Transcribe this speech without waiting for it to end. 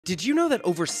Did you know that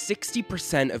over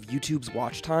 60% of YouTube's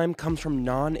watch time comes from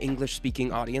non-English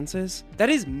speaking audiences? That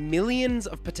is millions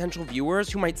of potential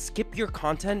viewers who might skip your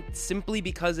content simply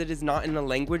because it is not in a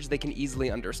language they can easily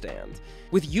understand.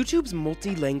 With YouTube's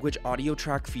multi-language audio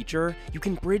track feature, you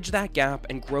can bridge that gap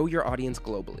and grow your audience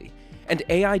globally. And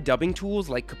AI dubbing tools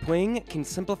like Kapwing can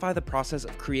simplify the process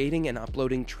of creating and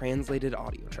uploading translated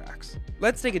audio tracks.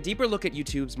 Let's take a deeper look at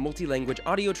YouTube's multi-language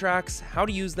audio tracks, how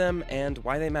to use them, and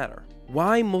why they matter.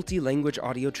 Why multi-language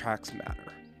audio tracks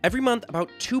matter. Every month, about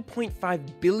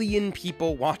 2.5 billion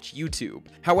people watch YouTube.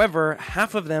 However,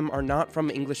 half of them are not from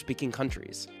English-speaking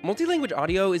countries. Multi-language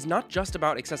audio is not just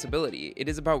about accessibility, it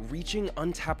is about reaching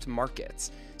untapped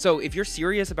markets. So if you're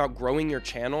serious about growing your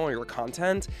channel or your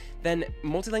content, then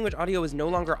multi-language audio is no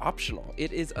longer optional,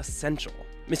 it is essential.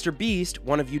 Mr. Beast,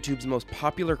 one of YouTube's most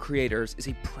popular creators, is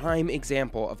a prime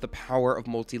example of the power of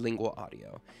multilingual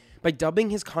audio. By dubbing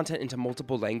his content into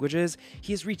multiple languages,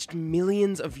 he has reached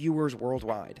millions of viewers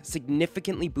worldwide,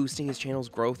 significantly boosting his channel's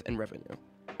growth and revenue.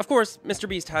 Of course, Mr.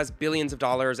 Beast has billions of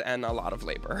dollars and a lot of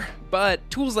labor, but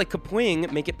tools like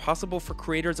Kapwing make it possible for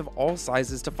creators of all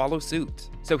sizes to follow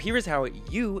suit. So here is how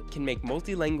you can make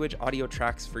multi-language audio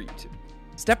tracks for YouTube.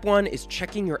 Step 1 is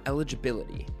checking your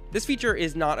eligibility. This feature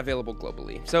is not available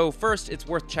globally, so first it's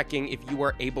worth checking if you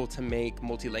are able to make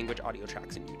multi-language audio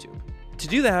tracks in YouTube. To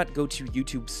do that, go to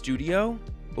YouTube Studio,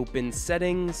 open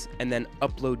Settings, and then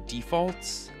Upload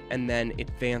Defaults, and then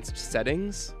Advanced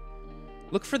Settings.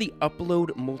 Look for the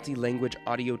Upload Multi-Language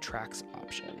Audio Tracks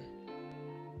option.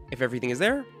 If everything is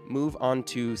there, move on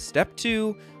to Step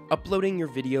 2, uploading your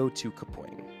video to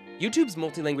Kapwing. YouTube's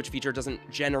multi-language feature doesn't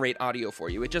generate audio for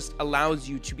you, it just allows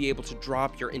you to be able to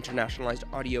drop your internationalized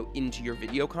audio into your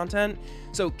video content.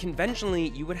 So conventionally,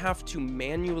 you would have to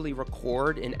manually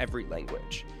record in every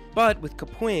language. But with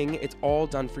Kapwing, it's all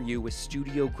done for you with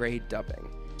studio-grade dubbing.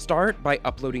 Start by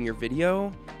uploading your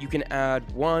video. You can add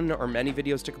one or many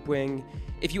videos to Kapwing.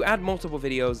 If you add multiple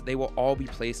videos, they will all be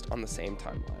placed on the same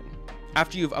timeline.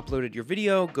 After you've uploaded your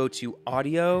video, go to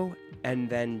Audio and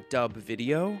then Dub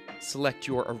Video. Select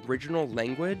your original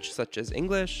language, such as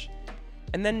English.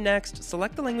 And then next,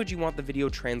 select the language you want the video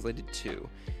translated to.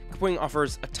 Kapwing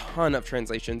offers a ton of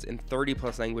translations in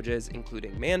 30+ languages,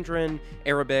 including Mandarin,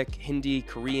 Arabic, Hindi,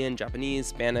 Korean, Japanese,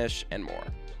 Spanish, and more.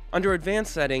 Under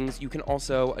Advanced Settings, you can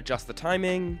also adjust the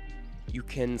timing, you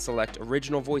can select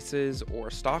original voices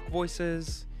or stock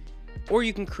voices, or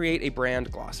you can create a brand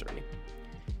glossary.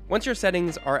 Once your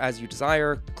settings are as you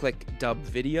desire, click Dub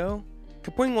Video.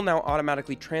 Kapwing will now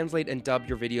automatically translate and dub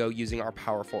your video using our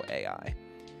powerful AI.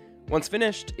 Once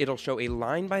finished, it'll show a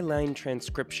line-by-line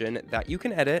transcription that you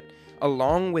can edit,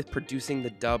 along with producing the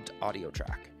dubbed audio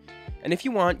track. And if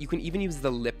you want, you can even use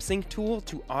the lip sync tool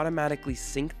to automatically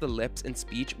sync the lips and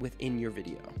speech within your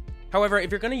video. However,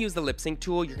 if you're going to use the lip sync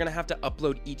tool, you're going to have to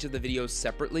upload each of the videos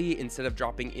separately instead of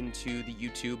dropping into the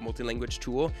YouTube multi-language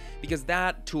tool, because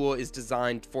that tool is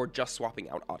designed for just swapping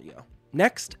out audio.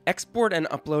 Next, export and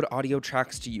upload audio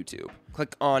tracks to YouTube.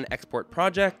 Click on Export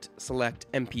Project,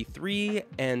 select MP3,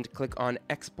 and click on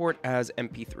Export as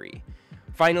MP3.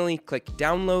 Finally, click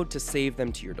Download to save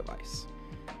them to your device.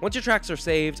 Once your tracks are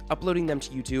saved, uploading them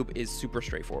to YouTube is super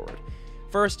straightforward.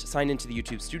 First, sign into the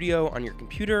YouTube Studio on your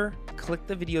computer, click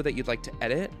the video that you'd like to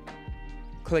edit,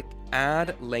 click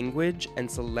Add Language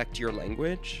and select your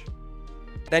language,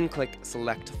 then click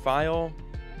Select File,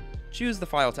 choose the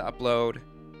file to upload,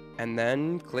 and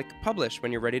then click Publish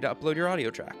when you're ready to upload your audio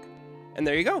track. And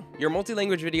there you go, your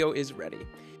multi-language video is ready.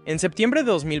 En septiembre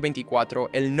de 2024,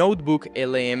 el Notebook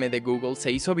LM de Google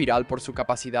se hizo viral por su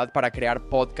capacidad para crear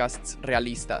podcasts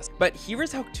realistas. But here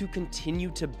is how to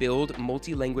continue to build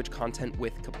multi-language content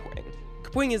with Kapwing.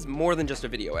 Kapwing is more than just a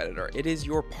video editor, it is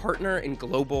your partner in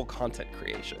global content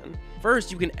creation.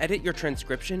 First, you can edit your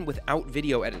transcription without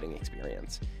video editing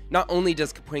experience. Not only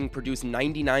does Kapwing produce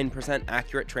 99%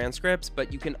 accurate transcripts,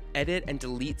 but you can edit and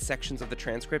delete sections of the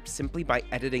transcript simply by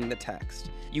editing the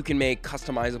text. You can make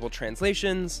customizable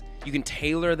translations, you can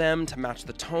tailor them to match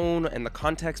the tone and the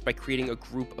context by creating a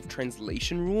group of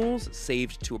translation rules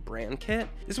saved to a brand kit.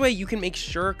 This way you can make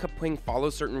sure Kapwing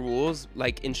follows certain rules,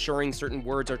 like ensuring certain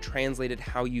words are translated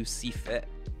how you see fit.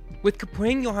 With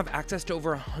Kapwing, you'll have access to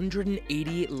over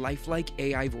 180 lifelike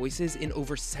AI voices in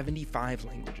over 75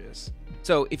 languages.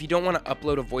 So if you don't want to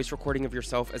upload a voice recording of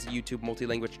yourself as a YouTube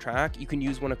multi-language track, you can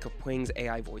use one of Kapwing's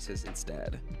AI voices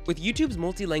instead. With YouTube's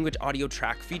multi-language audio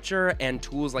track feature and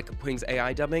tools like Kapwing's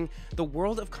AI dubbing, the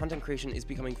world of content creation is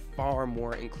becoming far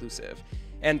more inclusive.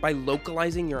 And by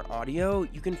localizing your audio,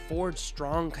 you can forge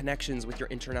strong connections with your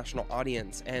international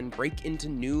audience and break into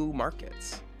new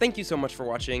markets. Thank you so much for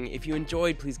watching. If you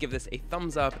enjoyed, please give this a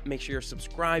thumbs up. Make sure you're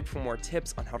subscribed for more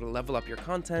tips on how to level up your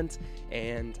content,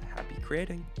 and happy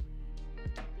creating.